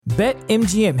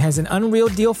BetMGM has an unreal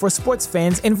deal for sports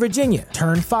fans in Virginia.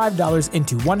 Turn $5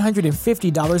 into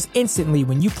 $150 instantly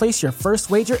when you place your first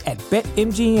wager at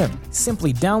BetMGM.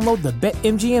 Simply download the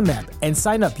BetMGM app and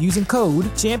sign up using code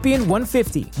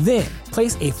Champion150. Then,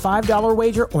 place a $5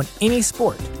 wager on any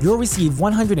sport. You'll receive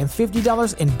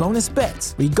 $150 in bonus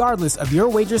bets, regardless of your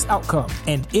wager's outcome.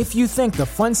 And if you think the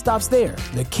fun stops there,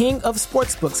 the King of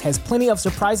Sportsbooks has plenty of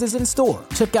surprises in store.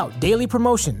 Check out daily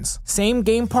promotions,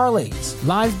 same-game parlays,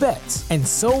 live bets, and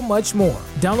so much more.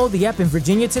 Download the app in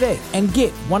Virginia today and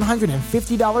get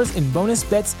 $150 in bonus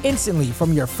bets instantly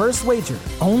from your first wager.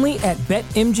 Only at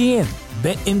BetMGM.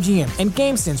 BetMGM and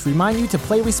GameSense remind you to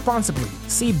play responsibly.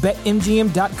 See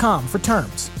BetMGM.com for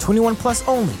terms. 21 plus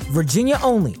only. Virginia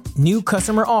only. New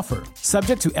customer offer.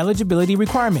 Subject to eligibility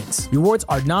requirements. Rewards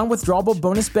are non-withdrawable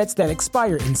bonus bets that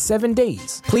expire in 7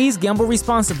 days. Please gamble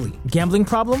responsibly. Gambling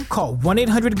problem? Call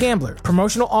 1-800-GAMBLER.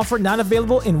 Promotional offer not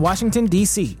available in Washington,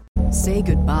 D.C. Say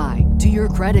goodbye to your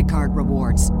credit card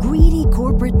rewards. Greedy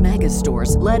corporate mega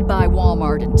stores, led by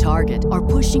Walmart and Target, are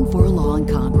pushing for a law in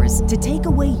Congress to take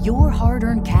away your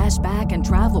hard-earned cash back and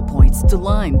travel points to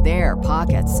line their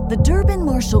pockets. The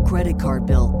Durbin-Marshall credit card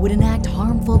bill would enact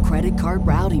harmful credit card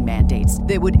routing mandates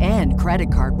that would end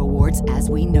credit card rewards as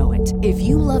we know it. If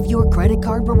you love your credit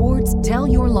card rewards, tell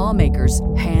your lawmakers,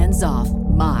 hands off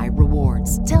my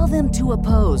rewards. Tell them to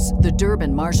oppose the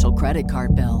Durbin-Marshall credit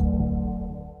card bill.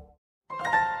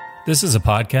 This is a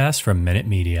podcast from Minute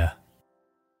Media.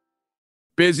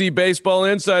 Busy baseball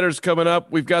insiders coming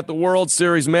up. We've got the World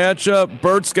Series matchup.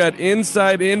 Bert's got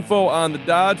inside info on the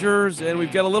Dodgers, and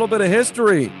we've got a little bit of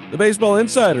history. The Baseball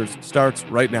Insiders starts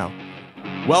right now.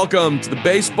 Welcome to the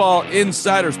Baseball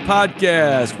Insiders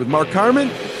podcast with Mark Harmon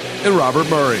and Robert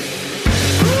Murray.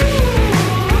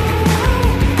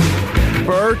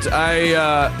 Bert,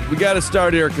 we got to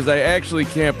start here because I actually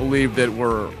can't believe that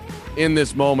we're in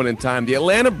this moment in time. The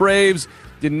Atlanta Braves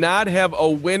did not have a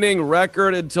winning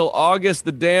record until August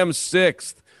the damn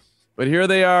 6th. But here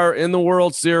they are in the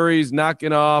World Series,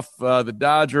 knocking off the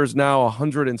Dodgers, now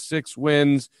 106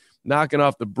 wins, knocking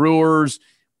off the Brewers,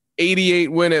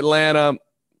 88-win Atlanta.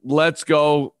 Let's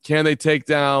go. Can they take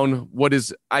down what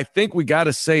is, I think we got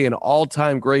to say, an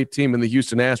all-time great team in the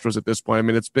Houston Astros at this point? I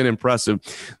mean, it's been impressive.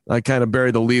 I kind of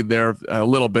buried the lead there a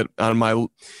little bit on my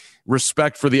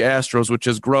respect for the Astros, which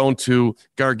has grown to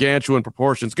gargantuan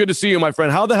proportions. Good to see you, my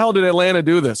friend. How the hell did Atlanta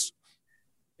do this?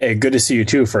 Hey, good to see you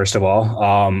too, first of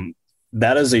all.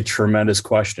 That is a tremendous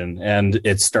question, and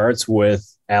it starts with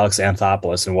Alex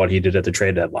Anthopoulos and what he did at the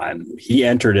trade deadline. He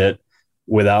entered it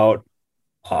without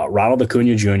Ronald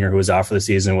Acuna Jr., who was out for the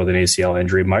season with an ACL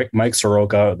injury. Mike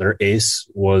Soroka, their ace,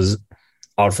 was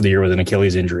out for the year with an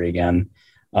Achilles injury again.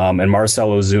 And Marcell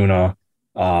Ozuna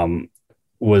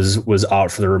was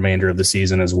out for the remainder of the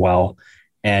season as well.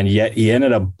 And yet he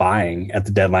ended up buying at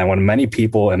the deadline when many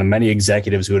people and many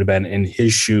executives who would have been in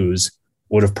his shoes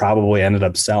would have probably ended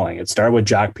up selling. It started with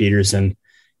Jock Peterson,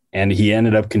 and he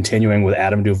ended up continuing with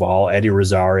Adam Duvall, Eddie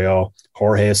Rosario,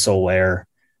 Jorge Soler.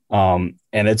 And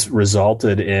it's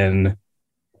resulted in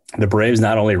the Braves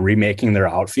not only remaking their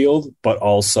outfield, but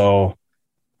also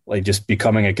like just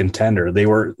becoming a contender.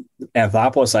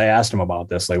 Anthopoulos, I asked him about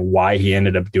this, like why he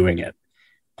ended up doing it.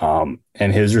 And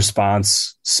his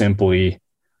response simply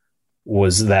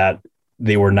was that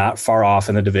they were not far off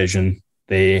in the division.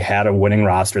 They had a winning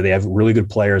roster. They have really good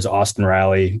players, Austin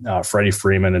Riley, Freddie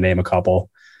Freeman, to name a couple.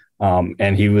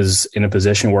 And he was in a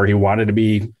position where he wanted to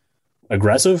be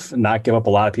aggressive, not give up a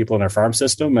lot of people in their farm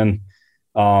system. And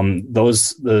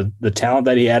the talent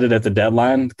that he added at the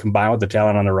deadline, combined with the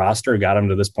talent on the roster, got him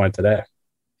to this point today.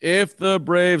 If the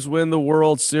Braves win the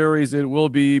World Series, it will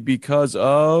be because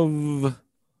of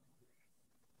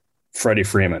Freddie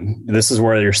Freeman. This is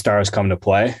where your stars come to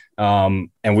play. And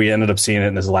we ended up seeing it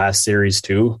in this last series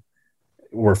too,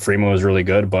 where Freeman was really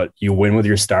good, but you win with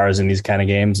your stars in these kind of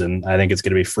games. And I think it's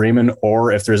going to be Freeman,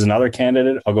 or if there's another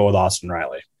candidate, I'll go with Austin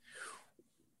Riley.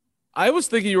 I was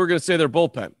thinking you were going to say their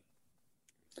bullpen.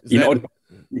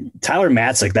 Tyler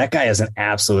Matzik, that guy is an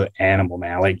absolute animal,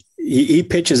 man. Like he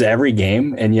pitches every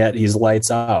game, and yet he's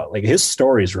lights out. Like his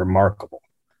story is remarkable.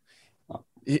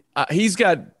 He's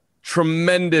got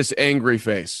tremendous angry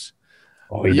face.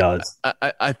 Oh, he does.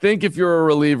 I think if you're a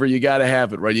reliever, you got to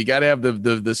have it, right? You got to have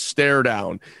the stare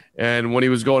down. And when he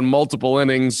was going multiple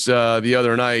innings the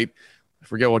other night, I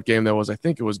forget what game that was. I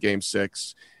think it was game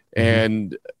 6. Mm-hmm.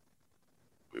 And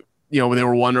when they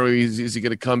were wondering, is he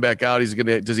going to come back out?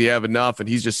 Does he have enough? And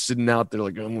he's just sitting out there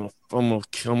like, I'm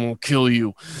gonna kill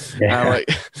you. Yeah.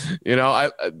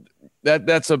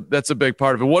 That's a big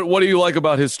part of it. What do you like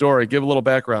about his story? Give a little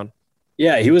background.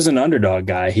 Yeah, he was an underdog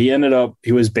guy. He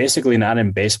was basically not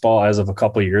in baseball as of a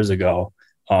couple of years ago.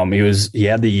 He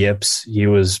had the yips. He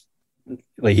was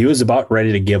about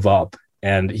ready to give up,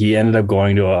 and he ended up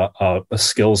going to a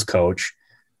skills coach,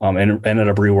 and ended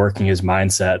up reworking his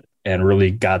mindset and really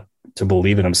got to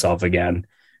believe in himself again.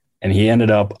 And he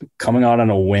ended up coming out on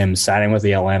a whim, signing with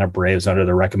the Atlanta Braves under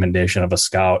the recommendation of a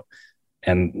scout.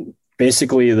 And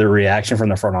basically the reaction from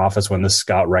the front office when the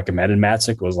scout recommended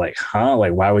Matzik was like, huh?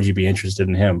 Like, why would you be interested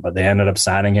in him? But they ended up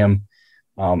signing him.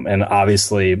 And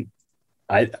obviously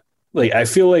I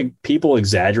feel like people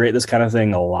exaggerate this kind of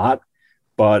thing a lot,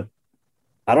 but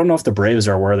I don't know if the Braves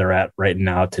are where they're at right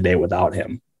now today without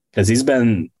him, because he's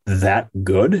been that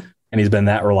good and he's been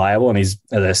that reliable. And as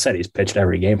I said, he's pitched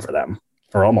every game for them,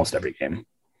 or almost every game.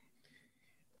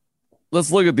 Let's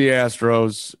look at the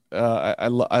Astros. I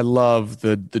love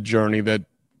the journey that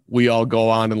we all go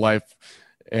on in life,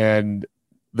 and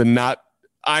I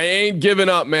ain't giving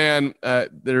up, man.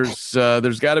 There's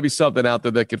got to be something out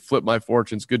there that could flip my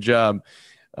fortunes. Good job.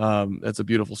 That's a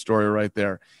beautiful story right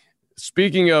there.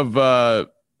 Speaking of, I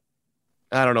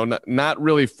don't know, not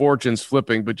really fortunes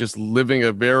flipping, but just living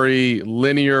a very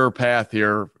linear path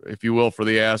here, if you will, for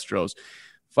the Astros.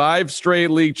 5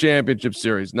 straight league championship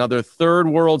series. Now their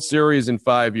 3rd World Series in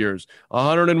 5 years.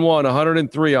 101,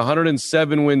 103,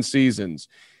 107 win seasons.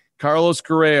 Carlos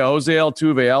Correa, Jose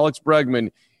Altuve, Alex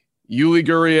Bregman, Yuli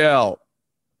Gurriel.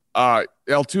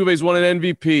 Altuve's won an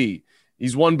MVP.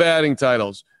 He's won batting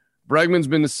titles. Bregman's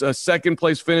been a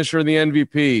second-place finisher in the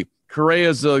MVP.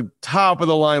 Correa's a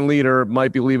top-of-the-line leader.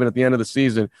 Might be leaving at the end of the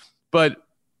season. But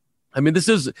I mean,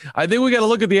 I think we got to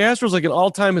look at the Astros like an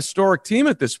all-time historic team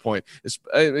at this point.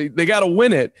 They got to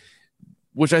win it,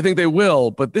 which I think they will,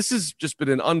 but this has just been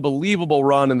an unbelievable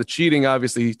run, and the cheating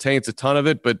obviously taints a ton of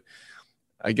it, but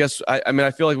I guess,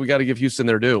 I feel like we got to give Houston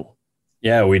their due.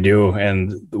 Yeah, we do.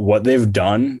 And what they've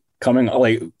done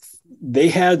they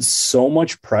had so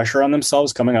much pressure on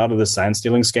themselves coming out of the sign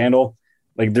stealing scandal.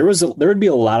 Like there would be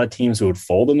a lot of teams who would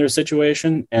fold in their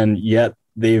situation, and yet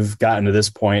they've gotten to this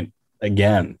point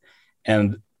again.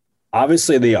 And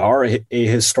obviously they are a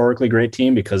historically great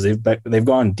team because they've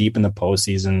gone deep in the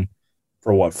postseason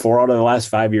for 4 out of the last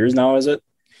 5 years now, is it?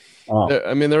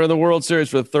 They're in the World Series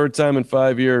for the 3rd time in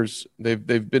 5 years. They've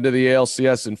been to the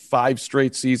ALCS in 5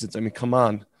 straight seasons. I mean, come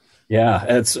on. Yeah,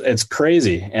 it's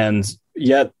crazy. And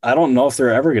yet I don't know if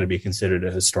they're ever going to be considered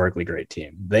a historically great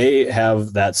team. They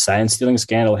have that sign stealing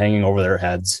scandal hanging over their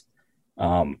heads.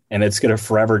 And it's going to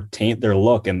forever taint their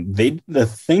look. And the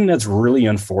thing that's really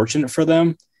unfortunate for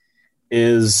them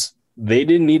is they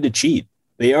didn't need to cheat.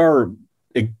 They are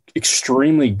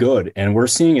extremely good. And we're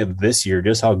seeing it this year,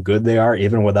 just how good they are,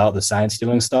 even without the sign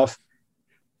stealing stuff.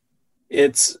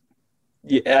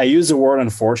 I used the word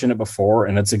unfortunate before,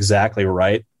 and it's exactly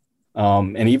right.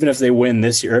 And even if they win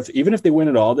this year, even if they win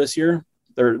it all this year,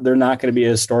 they're not going to be a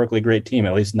historically great team,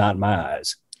 at least not in my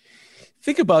eyes.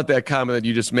 Think about that comment that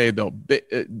you just made, though.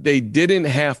 They didn't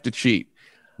have to cheat.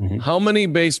 Mm-hmm. How many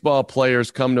baseball players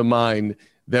come to mind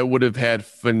that would have had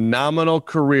phenomenal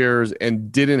careers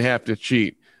and didn't have to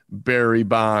cheat? Barry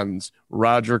Bonds,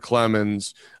 Roger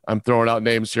Clemens. I'm throwing out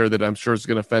names here that I'm sure is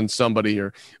going to offend somebody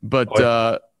here. But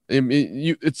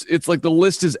it's like the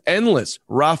list is endless.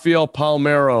 Rafael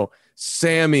Palmeiro,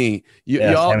 Sammy.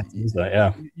 Y'all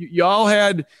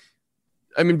had –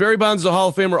 I mean, Barry Bonds is a Hall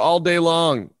of Famer all day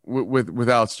long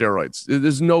without steroids.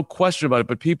 There's no question about it.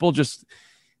 But people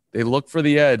they look for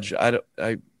the edge. I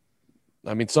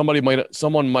mean,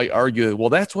 someone might argue, well,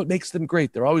 that's what makes them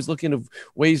great. They're always looking for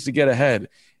ways to get ahead,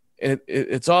 and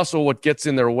it's also what gets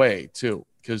in their way too.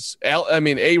 Because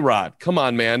A-Rod, come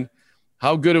on, man,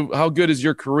 how good is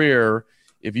your career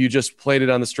if you just played it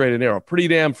on the straight and narrow? Pretty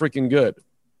damn freaking good.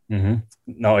 Mm-hmm.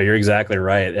 No, you're exactly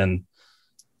right, and.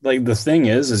 Like the thing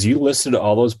is you listed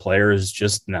all those players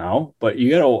just now, but you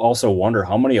got to also wonder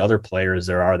how many other players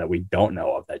there are that we don't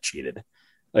know of that cheated.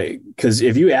 Like, because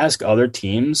if you ask other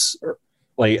teams,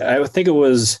 like I think it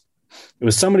was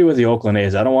somebody with the Oakland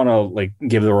A's. I don't want to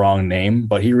give the wrong name,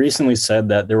 but he recently said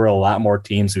that there were a lot more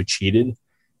teams who cheated,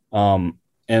 in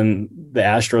the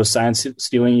Astros sign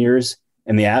stealing years,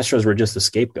 and the Astros were just the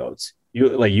scapegoats.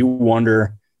 You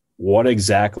wonder what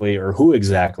exactly or who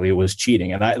exactly was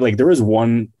cheating. And there was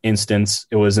one instance,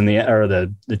 it was in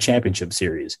the championship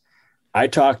series. I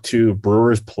talked to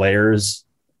Brewers players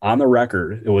on the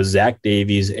record. It was Zach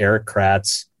Davies, Eric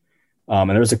Kratz,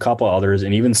 and there was a couple others,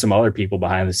 and even some other people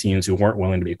behind the scenes who weren't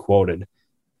willing to be quoted,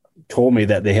 told me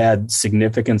that they had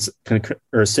significant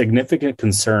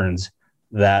concerns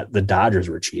that the Dodgers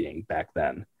were cheating back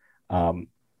then.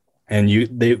 And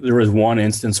there was one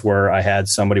instance where I had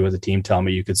somebody with the team tell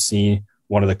me you could see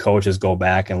one of the coaches go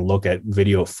back and look at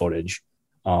video footage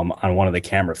on one of the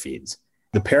camera feeds.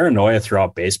 The paranoia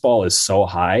throughout baseball is so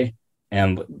high,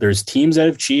 and there's teams that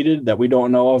have cheated that we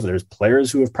don't know of. There's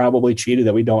players who have probably cheated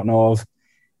that we don't know of.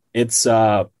 It's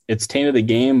tainted the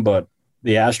game, but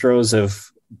the Astros have,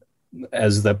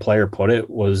 as the player put it,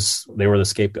 they were the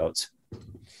scapegoats.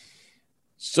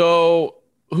 So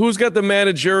who's got the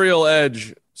managerial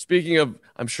edge? Speaking of,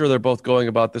 I'm sure they're both going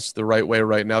about this the right way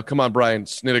right now. Come on, Brian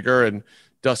Snitker and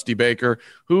Dusty Baker.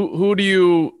 Who do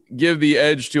you give the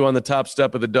edge to on the top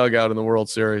step of the dugout in the World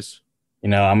Series?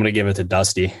 I'm going to give it to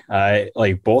Dusty. I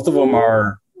like both of them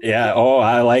are. Yeah. Oh,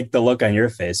 I like the look on your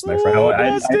face, my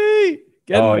friend.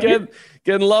 Dusty,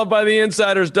 getting loved by the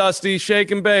insiders. Dusty,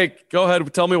 shake and bake. Go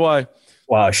ahead, tell me why.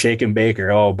 Wow, shake and baker.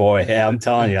 Oh boy, yeah, I'm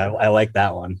telling you, I like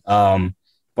that one.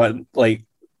 But like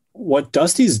what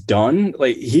Dusty's done,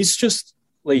 like he's just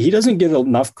like he doesn't get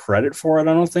enough credit for it.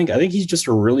 I think he's just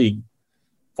a really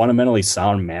fundamentally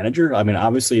sound manager. I mean,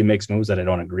 obviously he makes moves that I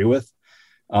don't agree with.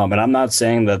 And I'm not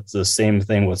saying that's the same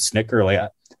thing with Snitker.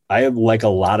 Like I like a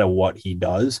lot of what he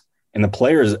does, and the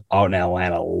players out in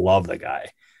Atlanta love the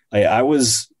guy. Like I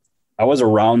was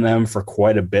around them for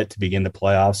quite a bit to begin the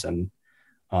playoffs, and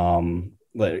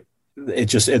like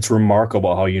it's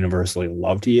remarkable how universally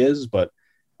loved he is. But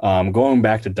going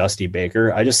back to Dusty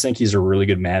Baker, I just think he's a really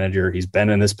good manager. He's been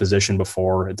in this position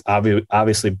before. It's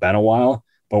obviously been a while,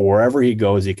 but wherever he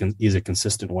goes, he's a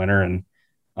consistent winner. And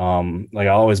like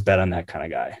I always bet on that kind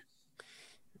of guy.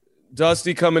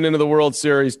 Dusty coming into the World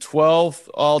Series, 12th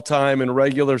all-time in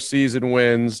regular season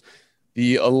wins.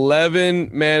 The 11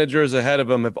 managers ahead of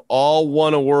him have all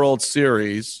won a World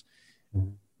Series.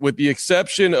 With the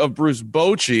exception of Bruce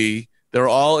Bochy, they're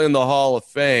all in the Hall of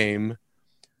Fame.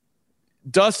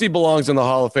 Dusty belongs in the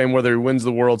Hall of Fame whether he wins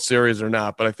the World Series or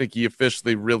not, but I think he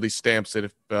officially really stamps it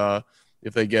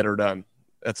if they get her done.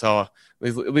 That's how,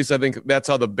 at least I think that's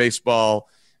how the baseball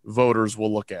voters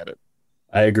will look at it.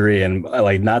 I agree. And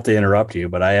like, not to interrupt you,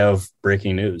 but I have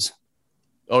breaking news.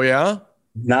 Oh, yeah?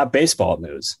 Not baseball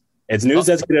news. It's news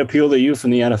that's going to appeal to you from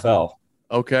the NFL.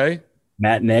 Okay.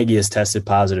 Matt Nagy has tested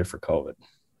positive for COVID.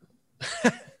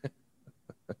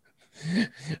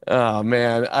 Oh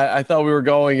man, I thought we were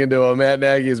going into a Matt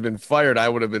Nagy has been fired. I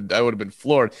would have been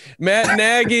floored. Matt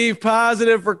Nagy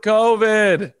positive for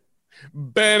COVID.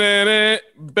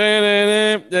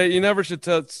 You never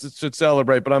should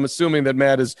celebrate, but I'm assuming that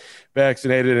Matt is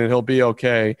vaccinated and he'll be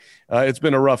okay. It's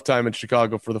been a rough time in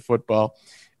Chicago for the football.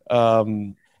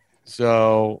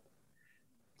 So,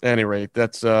 at any rate,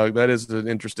 that is an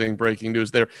interesting breaking news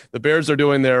there. The Bears are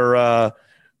doing their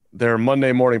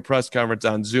Monday morning press conference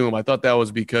on Zoom. I thought that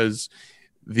was because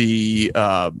a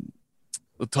ton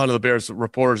of the Bears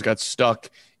reporters got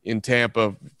stuck in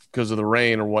Tampa because of the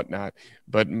rain or whatnot,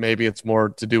 but maybe it's more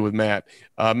to do with Matt.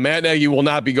 Matt Nagy will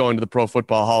not be going to the Pro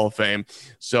Football Hall of Fame,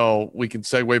 so we can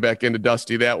segue back into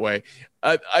Dusty that way.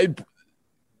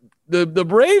 The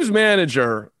Braves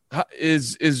manager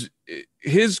is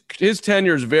his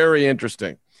tenure is very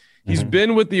interesting. He's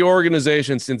been with the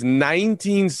organization since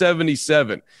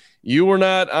 1977. You were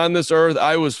not on this earth.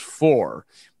 I was 4.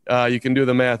 You can do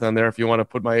the math on there if you want to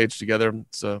put my age together.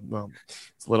 It's a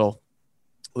little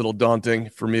daunting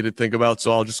for me to think about,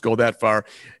 so I'll just go that far.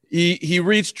 He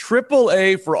reached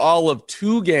AAA for all of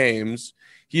 2 games.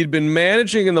 He had been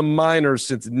managing in the minors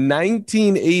since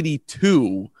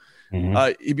 1982.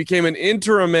 He became an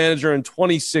interim manager in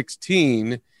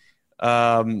 2016.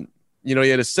 He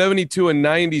had a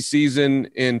 72-90 season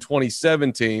in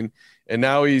 2017, and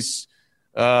now he's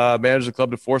managed the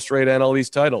club to 4 straight NL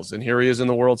East titles, and here he is in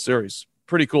the World Series.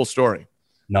 Pretty cool story.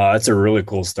 No, that's a really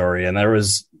cool story. And there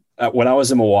was when I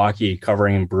was in Milwaukee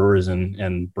covering Brewers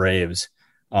and Braves,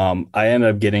 I ended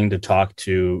up getting to talk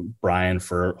to Brian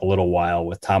for a little while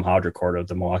with Tom Haudricourt of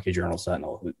the Milwaukee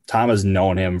Journal-Sentinel. Tom has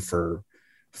known him for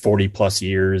 40-plus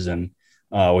years and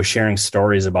was sharing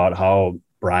stories about how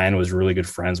Brian was really good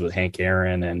friends with Hank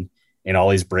Aaron and all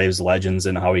these Braves legends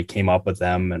and how he came up with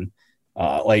them. And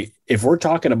like, if we're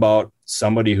talking about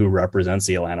somebody who represents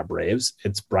the Atlanta Braves,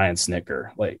 it's Brian Snitker.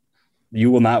 Like,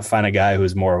 you will not find a guy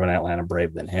who's more of an Atlanta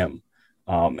Brave than him.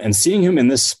 And seeing him in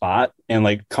this spot and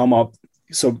like come up.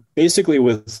 So basically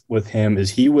with him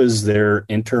is he was their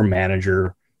interim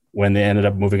manager when they ended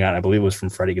up moving on. I believe it was from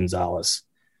Freddie Gonzalez.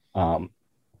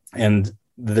 And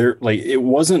they're like, it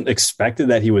wasn't expected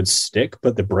that he would stick,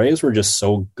 but the Braves were just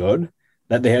so good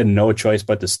that they had no choice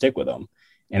but to stick with him.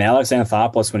 And Alex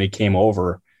Anthopoulos, when he came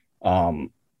over,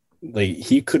 like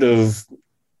he could have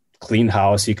cleaned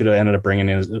house. He could have ended up bringing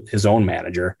in his own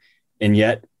manager. And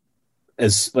yet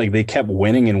as like they kept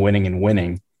winning and winning and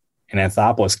winning, and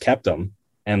Anthopoulos kept him.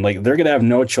 And like, they're going to have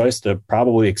no choice to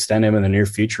probably extend him in the near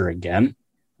future again.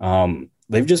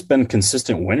 They've just been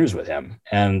consistent winners with him,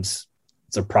 and it's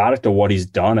a product of what he's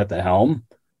done at the helm.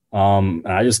 And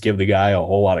I just give the guy a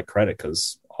whole lot of credit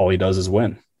because all he does is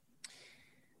win.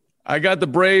 I got the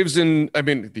Braves I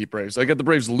got the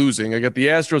Braves losing. I got the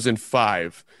Astros in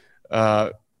 5.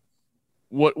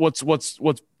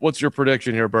 What's your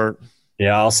prediction here, Bert?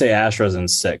 Yeah, I'll say Astros in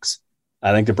 6.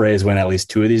 I think the Braves win at least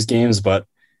 2 of these games, but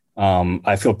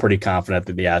I feel pretty confident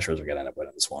that the Astros are going to end up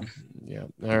winning this one. Yeah.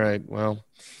 All right. Well,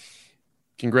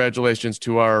 congratulations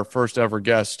to our first ever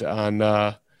guest on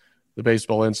the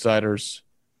Baseball Insiders.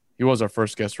 He was our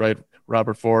first guest, right?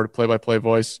 Robert Ford, play-by-play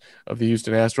voice of the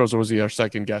Houston Astros, or was he our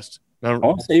second guest? I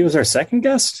want to say he was our second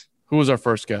guest. Who was our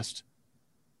first guest?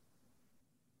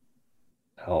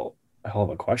 Hell of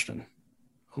a question.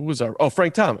 Who was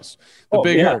Frank Thomas, the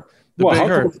Big Hurt. How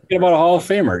can we forget about a Hall of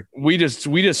Famer? We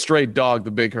just straight dogged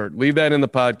the Big Hurt. Leave that in the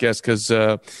podcast because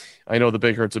I know the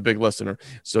Big Hurt's a big listener.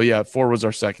 So yeah, Ford was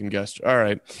our second guest. All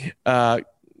right.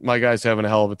 My guy's having a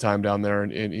hell of a time down there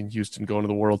in Houston, going to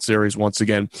the World Series once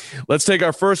again. Let's take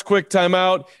our first quick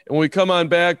timeout. And when we come on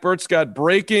back, Bert's got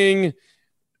breaking.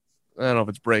 I don't know if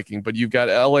it's breaking, but you've got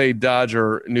LA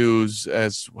Dodger news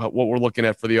as what we're looking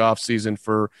at for the offseason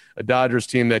for a Dodgers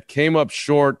team that came up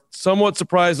short, somewhat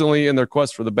surprisingly, in their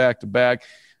quest for the back-to-back.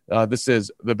 This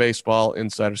is the Baseball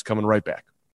Insiders coming right back.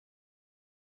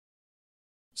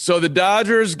 So the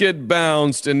Dodgers get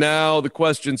bounced, and now the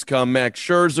questions come. Max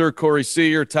Scherzer, Corey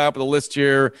Seager, top of the list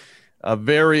here. A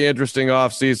very interesting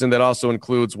offseason that also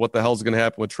includes what the hell's going to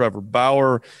happen with Trevor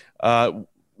Bauer.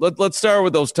 Let's start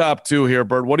with those top 2 here,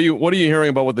 Bert. What are you hearing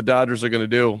about what the Dodgers are going to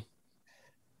do?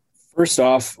 First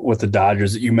off, with the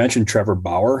Dodgers, you mentioned Trevor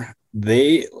Bauer.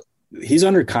 He's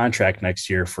under contract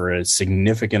next year for a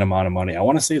significant amount of money. I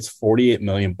want to say it's $48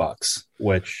 million,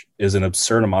 which is an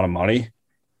absurd amount of money.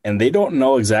 And they don't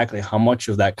know exactly how much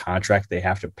of that contract they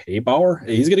have to pay Bauer.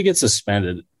 He's going to get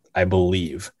suspended, I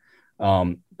believe.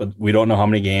 But we don't know how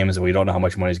many games, and we don't know how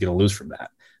much money he's going to lose from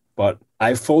that. But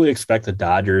I fully expect the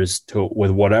Dodgers to, with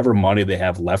whatever money they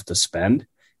have left to spend,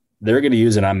 they're going to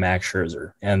use it on Max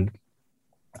Scherzer. And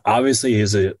obviously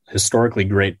he's a historically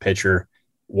great pitcher.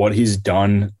 What he's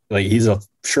done, like, he's a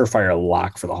surefire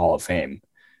lock for the Hall of Fame.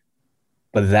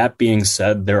 But that being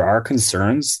said, there are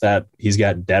concerns that he's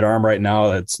got dead arm right now.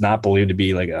 That's not believed to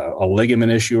be like a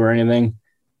ligament issue or anything,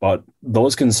 but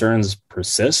those concerns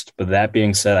persist. But that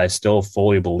being said, I still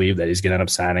fully believe that he's going to end up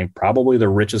signing probably the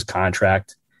richest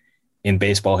contract in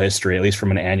baseball history, at least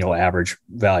from an annual average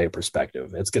value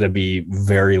perspective. It's going to be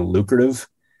very lucrative,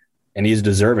 and he's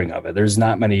deserving of it. There's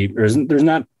not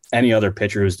any other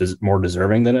pitcher who's more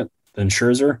deserving than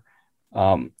Scherzer.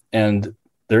 And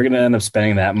they're going to end up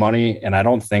spending that money, and I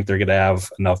don't think they're going to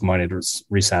have enough money to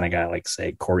re-sign a guy like,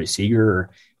 say, Corey Seager, or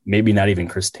maybe not even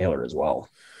Chris Taylor as well.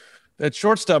 That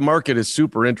shortstop market is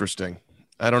super interesting.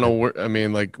 I don't know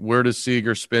where does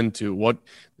Seager spin to?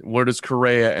 Where does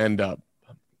Correa end up?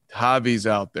 Javi's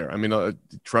out there.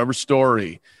 Trevor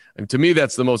Story. And to me,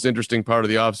 that's the most interesting part of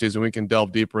the offseason. We can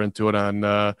delve deeper into it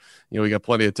on, we got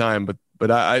plenty of time.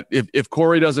 But if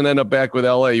Corey doesn't end up back with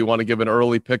LA, you want to give an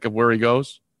early pick of where he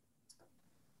goes?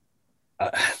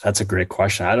 That's a great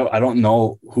question. I don't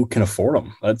know who can afford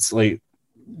them. That's like,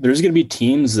 there's going to be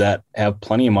teams that have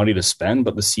plenty of money to spend,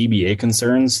 but the CBA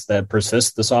concerns that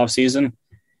persist this offseason,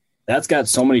 that's got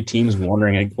so many teams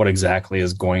wondering what exactly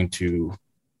is going to,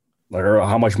 or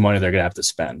how much money they're going to have to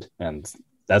spend. And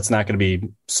that's not going to be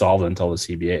solved until the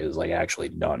CBA is actually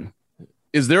done.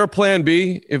 Is there a plan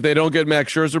B if they don't get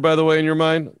Max Scherzer, by the way, in your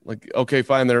mind? Like, okay,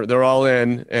 fine, they're all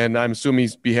in, and I'm assuming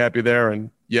he's be happy there, and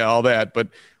yeah, all that. But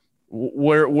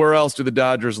where else do the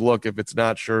Dodgers look if it's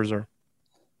not Scherzer?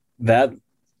 That,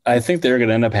 I think they're going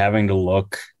to end up having to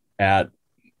look at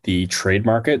the trade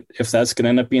market if that's going to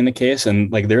end up being the case.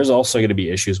 And there's also going to be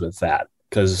issues with that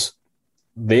because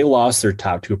they lost their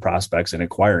top 2 prospects in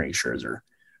acquiring Scherzer.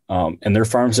 And their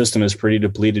farm system is pretty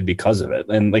depleted because of it.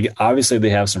 And obviously they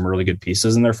have some really good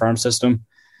pieces in their farm system.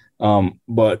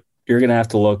 But you're going to have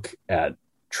to look at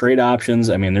trade options.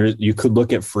 You could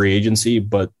look at free agency,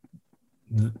 but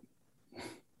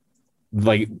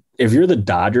if you're the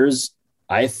Dodgers,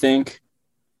 I think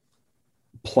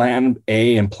plan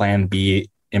A and plan B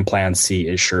and plan C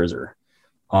is Scherzer.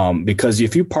 Because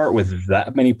if you part with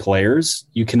that many players,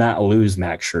 you cannot lose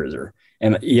Max Scherzer.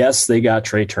 And yes, they got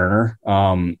Trey Turner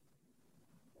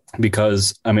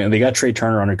because they got Trey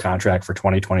Turner under contract for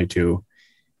 2022,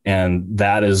 and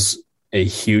that is a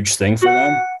huge thing for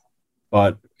them.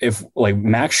 But if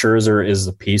Max Scherzer is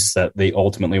the piece that they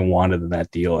ultimately wanted in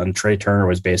that deal, and Trey Turner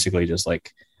was basically just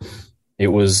it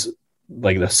was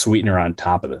the sweetener on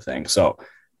top of the thing. So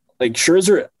like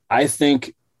Scherzer, I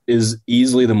think, is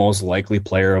easily the most likely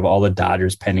player of all the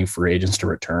Dodgers pending free agents to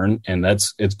return. And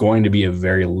it's going to be a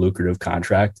very lucrative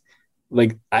contract.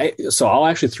 So I'll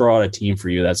actually throw out a team for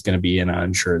you that's going to be in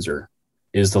on Scherzer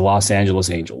is the Los Angeles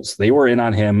Angels. They were in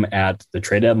on him at the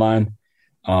trade deadline.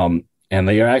 And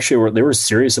they were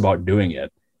serious about doing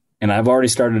it. And I've already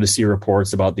started to see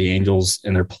reports about the Angels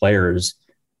and their players.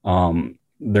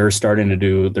 They're starting to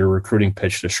do their recruiting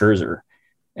pitch to Scherzer.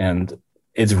 And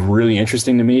it's really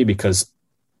interesting to me because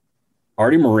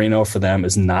Artie Moreno for them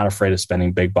is not afraid of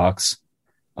spending big bucks.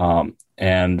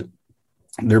 And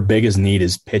their biggest need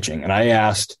is pitching. And I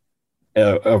asked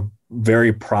a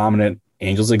very prominent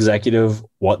Angels executive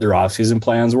what their offseason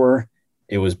plans were.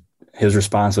 His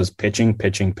response was pitching.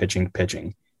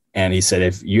 And he said,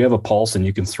 if you have a pulse and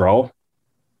you can throw,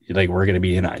 we're going to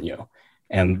be in on you.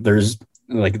 And there's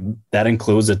that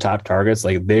includes the top targets.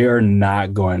 They are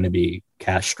not going to be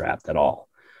cash strapped at all.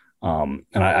 And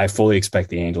I fully expect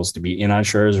the Angels to be in on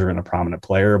Scherzer and a prominent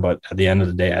player, but at the end of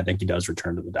the day, I think he does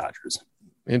return to the Dodgers.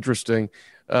 Interesting.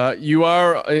 You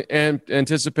are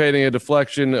anticipating a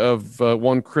deflection of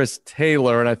one Chris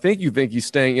Taylor, and I think you think he's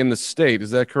staying in the state.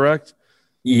 Is that correct?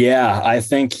 Yeah, I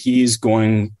think he's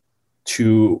going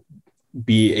to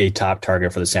be a top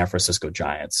target for the San Francisco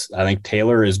Giants. I think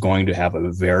Taylor is going to have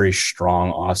a very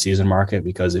strong offseason market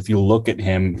because if you look at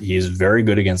him, he's very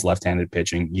good against left-handed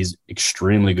pitching. He's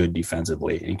extremely good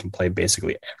defensively and he can play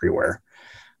basically everywhere.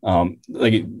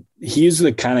 He's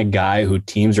the kind of guy who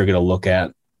teams are going to look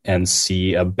at and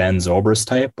see a Ben Zobrist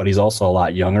type, but he's also a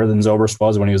lot younger than Zobrist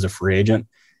was when he was a free agent.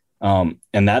 And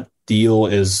that deal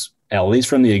is, at least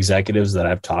from the executives that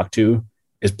I've talked to,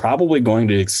 is probably going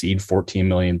to exceed $14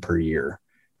 million per year,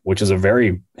 which is a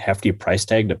very hefty price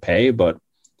tag to pay. But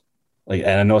and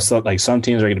I know some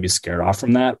teams are going to be scared off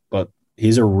from that, but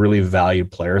he's a really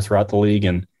valued player throughout the league.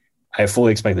 And I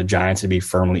fully expect the Giants to be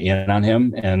firmly in on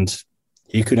him. And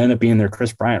he could end up being their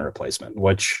Chris Bryant replacement,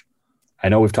 which I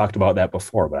know we've talked about that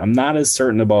before, but I'm not as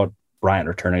certain about Bryant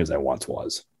returning as I once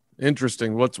was.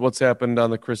 Interesting. What's happened on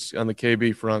the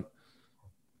KB front?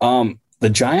 The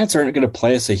Giants aren't going to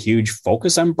place a huge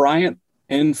focus on Bryant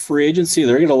in free agency.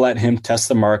 They're going to let him test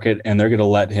the market and they're going to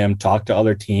let him talk to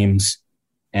other teams.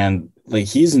 And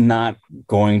he's not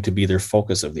going to be their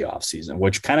focus of the offseason,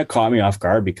 which kind of caught me off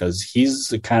guard because he's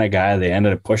the kind of guy they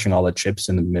ended up pushing all the chips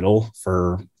in the middle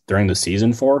for during the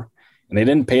season for. And they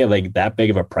didn't pay that big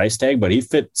of a price tag, but he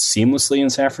fit seamlessly in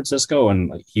San Francisco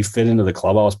and he fit into the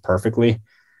clubhouse perfectly.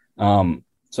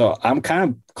 So I'm kind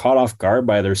of caught off guard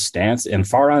by their stance. And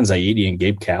Farhan Zaidi and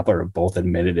Gabe Kapler have both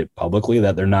admitted it publicly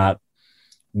that they're not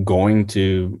going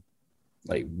to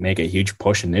make a huge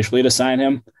push initially to sign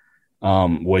him,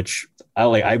 which I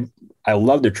like. I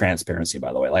love their transparency,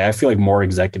 by the way. I feel like more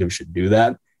executives should do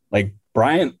that.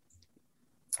 Bryant,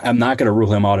 I'm not going to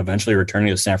rule him out eventually returning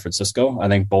to San Francisco. I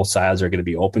think both sides are going to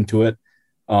be open to it.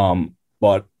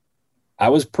 But I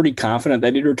was pretty confident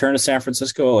that he'd return to San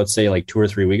Francisco, let's say 2 or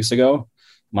 3 weeks ago.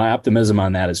 My optimism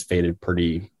on that has faded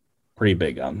pretty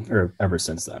big ever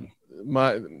since then.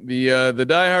 The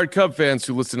diehard Cub fans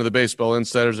who listen to the Baseball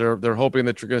Insiders they're hoping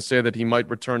that you're going to say that he might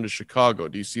return to Chicago.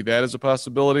 Do you see that as a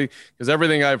possibility? Because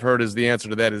everything I've heard is the answer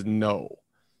to that is no.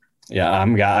 Yeah,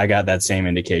 I got that same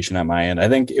indication on my end. I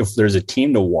think if there's a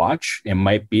team to watch, it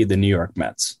might be the New York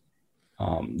Mets.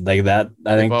 They've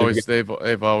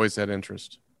always had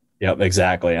interest. Yep,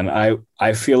 exactly. And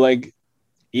I feel like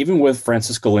even with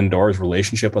Francisco Lindor's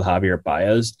relationship with Javier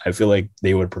Baez, I feel like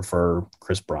they would prefer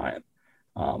Chris Bryant.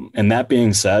 And that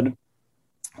being said,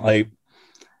 the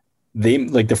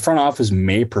front office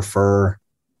may prefer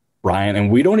Bryant,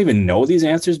 and we don't even know these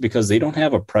answers because they don't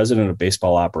have a president of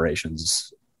baseball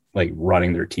operations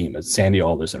running their team. It's Sandy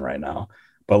Alderson right now.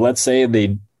 But let's say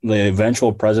the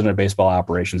eventual president of baseball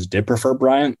operations did prefer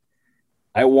Bryant.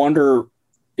 I wonder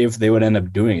if they would end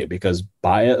up doing it because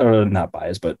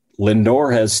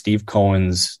Lindor has Steve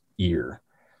Cohen's ear.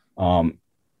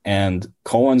 And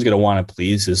Cohen's going to want to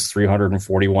please his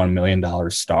 $341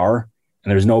 million star.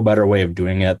 And there's no better way of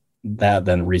doing that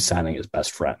than re-signing his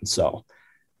best friend. So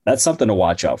that's something to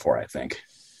watch out for, I think.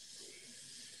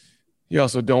 You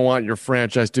also don't want your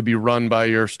franchise to be run by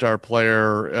your star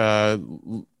player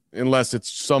unless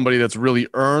it's somebody that's really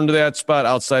earned that spot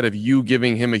outside of you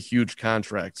giving him a huge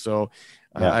contract. So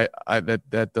yeah.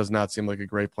 That does not seem like a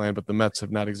great plan, but the Mets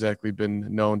have not exactly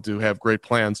been known to have great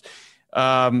plans.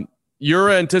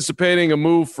 You're anticipating a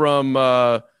move from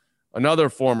another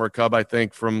former Cub, I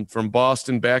think, from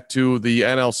Boston back to the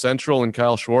NL Central and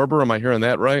Kyle Schwarber. Am I hearing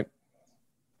that right?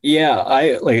 Yeah,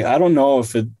 I don't know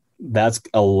if that's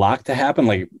a lock to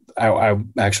happen. I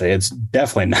actually, it's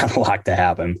definitely not a lock to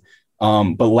happen.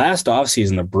 But last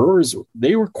offseason, the Brewers,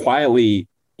 they were quietly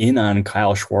in on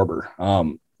Kyle Schwarber,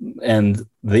 and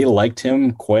they liked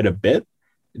him quite a bit,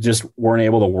 just weren't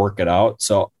able to work it out.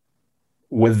 So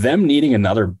with them needing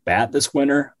another bat this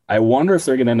winter, I wonder if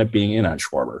they're going to end up being in on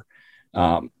Schwarber.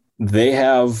 They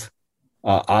have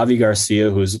Avi Garcia,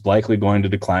 who's likely going to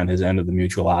decline his end of the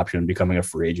mutual option, becoming a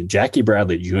free agent. Jackie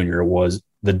Bradley Jr. was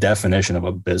the definition of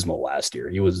abysmal last year.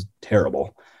 He was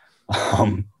terrible.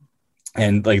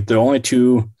 And like the only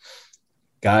two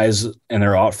guys in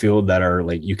their outfield that are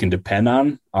like you can depend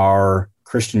on are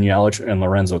Christian Yelich and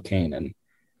Lorenzo Cain. And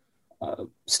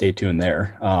stay tuned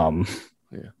there.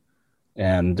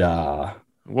 And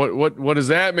what does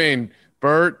that mean,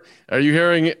 Bert? Are you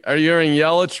hearing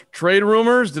Yelich trade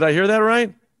rumors? Did I hear that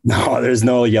right? No, there's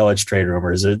no Yelich trade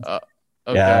rumors.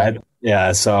 Okay.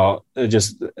 Yeah. So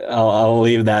just I'll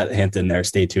leave that hint in there.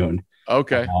 Stay tuned.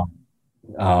 Okay.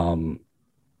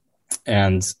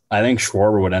 And I think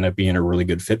Schwarber would end up being a really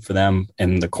good fit for them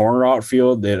in the corner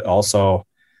outfield. They also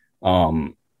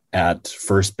at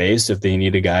first base if they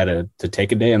need a guy to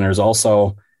take a day, and there's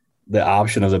also the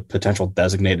option of the potential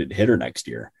designated hitter next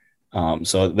year.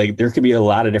 So there could be a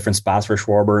lot of different spots for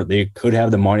Schwarber. They could have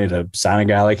the money to sign a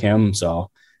guy like him. So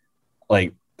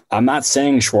like, I'm not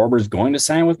saying Schwarber is going to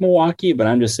sign with Milwaukee, but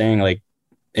I'm just saying like,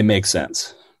 it makes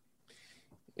sense.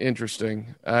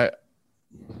 Interesting.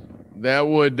 That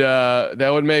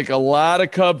would make a lot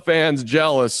of Cub fans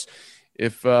jealous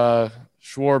if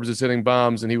Schwarber is hitting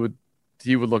bombs, and he would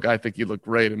look. I think he'd look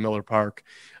great at Miller Park.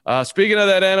 Speaking of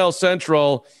that NL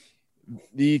Central,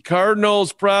 the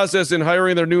Cardinals' process in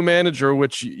hiring their new manager,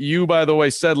 which you, by the way,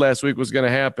 said last week was going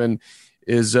to happen,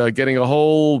 is getting a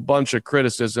whole bunch of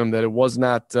criticism that it was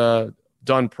not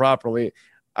done properly.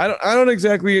 I don't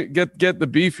exactly get the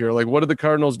beef here. Like, what did the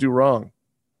Cardinals do wrong?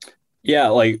 Yeah,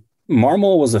 like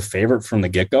Marmol was a favorite from the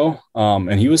get-go,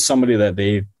 and he was somebody that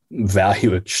they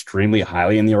value extremely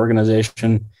highly in the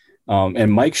organization.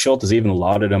 And Mike Schultz has even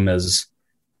lauded him as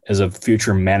a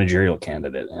future managerial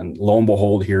candidate. And lo and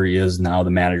behold, here he is now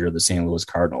the manager of the St. Louis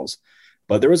Cardinals.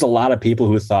 But there was a lot of people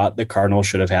who thought the Cardinals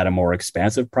should have had a more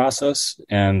expansive process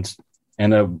and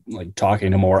end up like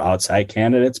talking to more outside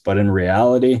candidates. But in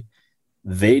reality,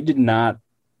 they did not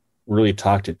really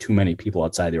talk to too many people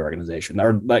outside the organization,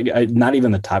 or like not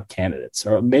even the top candidates,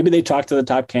 or maybe they talked to the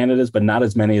top candidates, but not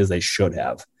as many as they should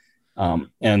have.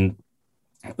 And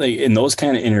like in those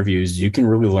kind of interviews, you can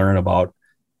really learn about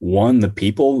one, the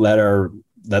people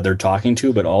that they're talking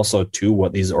to, but also two,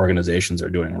 what these organizations are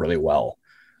doing really well,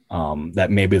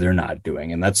 that maybe they're not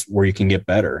doing. And that's where you can get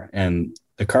better. And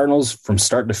the Cardinals, from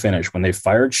start to finish, when they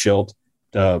fired Schilt,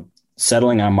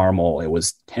 settling on Marmol, it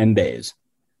was 10 days.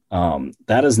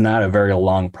 That is not a very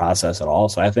long process at all.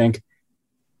 So I think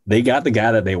they got the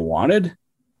guy that they wanted,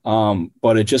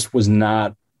 but it just was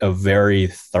not a very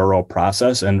thorough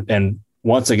process. And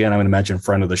once again, I'm going to mention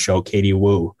friend of the show, Katie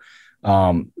Wu.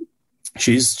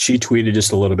 She tweeted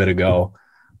just a little bit ago,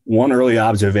 one early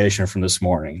observation from this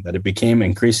morning, that it became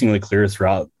increasingly clear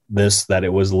throughout this that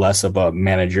it was less of a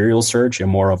managerial search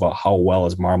and more of a how well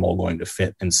is Marmol going to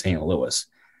fit in St. Louis.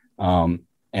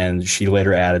 And she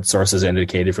later added, sources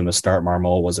indicated from the start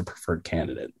Marmol was a preferred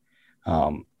candidate.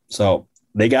 So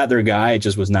they got their guy. It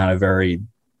just was not a very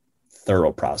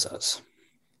thorough process.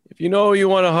 If you know who you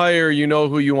want to hire, you know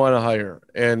who you want to hire.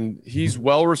 And he's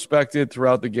well respected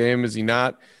throughout the game, is he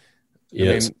not?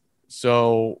 Yes.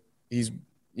 So he's,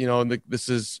 this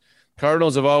is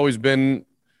Cardinals have always been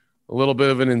a little bit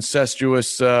of an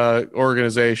incestuous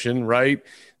organization, right?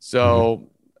 So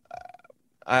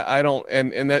I don't,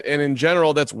 and in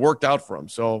general, that's worked out for him.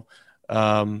 So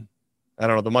I don't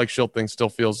know. The Mike Schilt thing still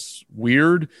feels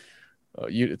weird.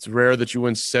 It's rare that you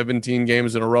win 17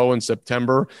 games in a row in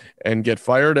September and get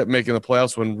fired at making the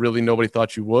playoffs when really nobody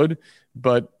thought you would.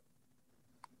 But,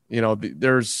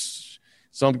 there's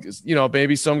some,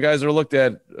 maybe some guys are looked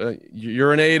at,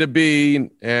 you're an A to B,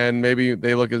 and maybe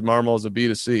they look at Marmol as a B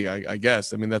to C, I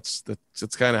guess. I mean, that's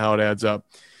kind of how it adds up.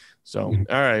 So,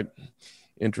 all right.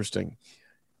 Interesting.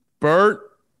 Bert,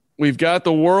 we've got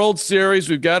the World Series.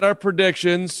 We've got our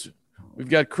predictions. We've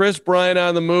got Chris Bryant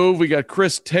on the move. We got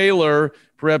Chris Taylor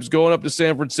perhaps going up to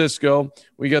San Francisco.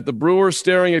 We got the Brewers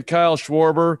staring at Kyle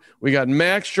Schwarber. We got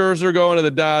Max Scherzer going to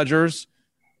the Dodgers.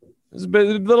 It's a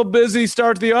little busy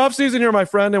start to the offseason here, my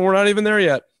friend, and we're not even there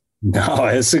yet.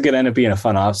 No, this is going to end up being a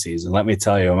fun offseason. Let me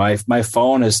tell you, my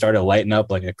phone has started lighting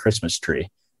up like a Christmas tree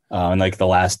in like the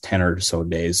last 10 or so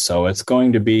days. So it's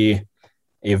going to be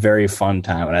a very fun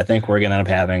time. And I think we're going to end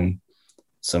up having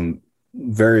some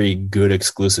very good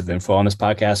exclusive info on this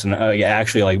podcast, and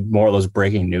actually like more of those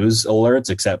breaking news alerts,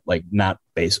 except like not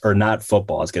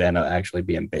football. It's going to end up actually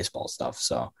being baseball stuff.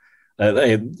 So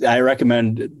I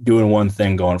recommend doing one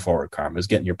thing going forward, Carm, is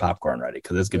getting your popcorn ready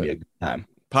because it's going to be a good time.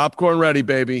 Popcorn ready,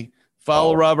 baby.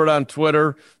 Follow Robert on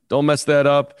Twitter. Don't mess that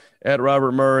up, at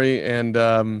Robert Murray. And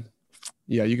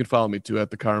you can follow me too at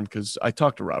the Carm because I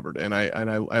talk to Robert and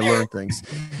I learn things.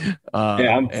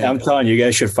 I'm telling you, you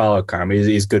guys should follow Carm.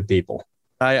 He's good people.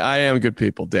 I am good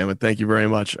people, damn it. Thank you very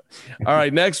much. All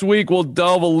right, next week we'll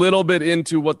delve a little bit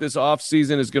into what this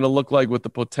offseason is going to look like with the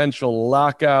potential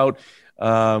lockout.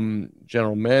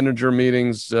 General manager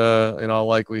meetings, in all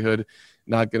likelihood,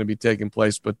 not going to be taking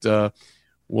place, but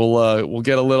we'll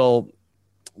get a little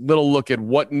look at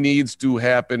what needs to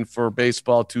happen for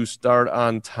baseball to start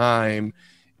on time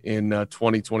in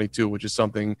 2022, which is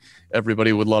something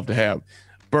everybody would love to have.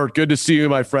 Bert, good to see you,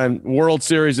 my friend. World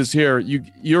Series is here.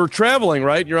 You're traveling,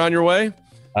 right? You're on your way?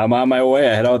 I'm on my way.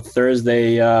 I head out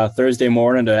Thursday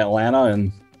morning to Atlanta,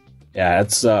 and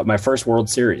it's my first World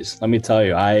Series. Let me tell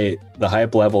you, the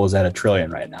hype level is at 1 trillion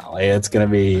right now. It's going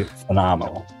to be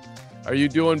phenomenal. Are you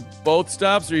doing both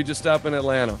stops, or are you just stopping in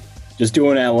Atlanta? Just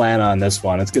doing Atlanta on this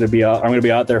one. It's going to be. I'm going to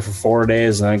be out there for 4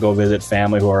 days, and then go visit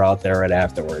family who are out there right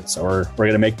afterwards. So we're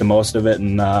going to make the most of it,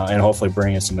 and hopefully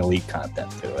bring in some elite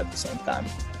content too at the same time.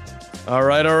 All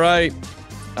right.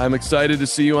 I'm excited to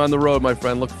see you on the road, my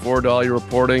friend. Looking forward to all your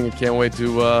reporting. I can't wait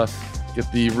to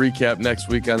get the recap next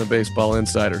week on the Baseball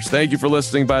Insiders. Thank you for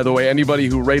listening, by the way. Anybody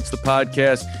who rates the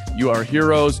podcast, you are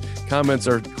heroes. Comments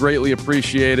are greatly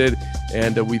appreciated.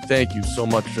 And we thank you so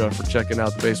much for checking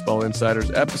out the Baseball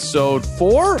Insiders episode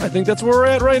 4. I think that's where we're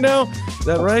at right now. Is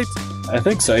that right? I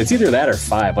think so. It's either that or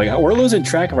 5. Like, we're losing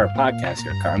track of our podcast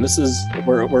here, Carm.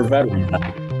 We're veterans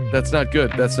now. That's not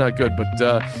good.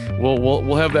 But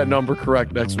we'll have that number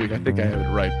correct next week. I think I have it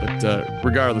right. But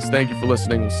regardless, thank you for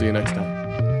listening. We'll see you next time.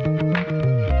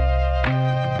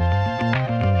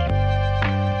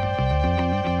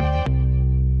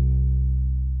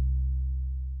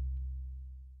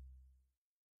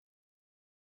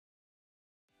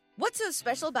 What's so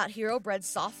special about Hero Bread's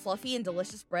soft, fluffy, and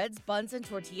delicious breads, buns, and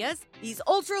tortillas? These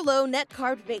ultra-low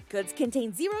net-carb baked goods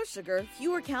contain 0 sugar,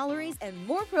 fewer calories, and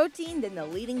more protein than the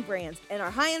leading brands, and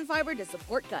are high in fiber to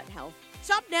support gut health.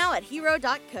 Shop now at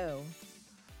Hero.co.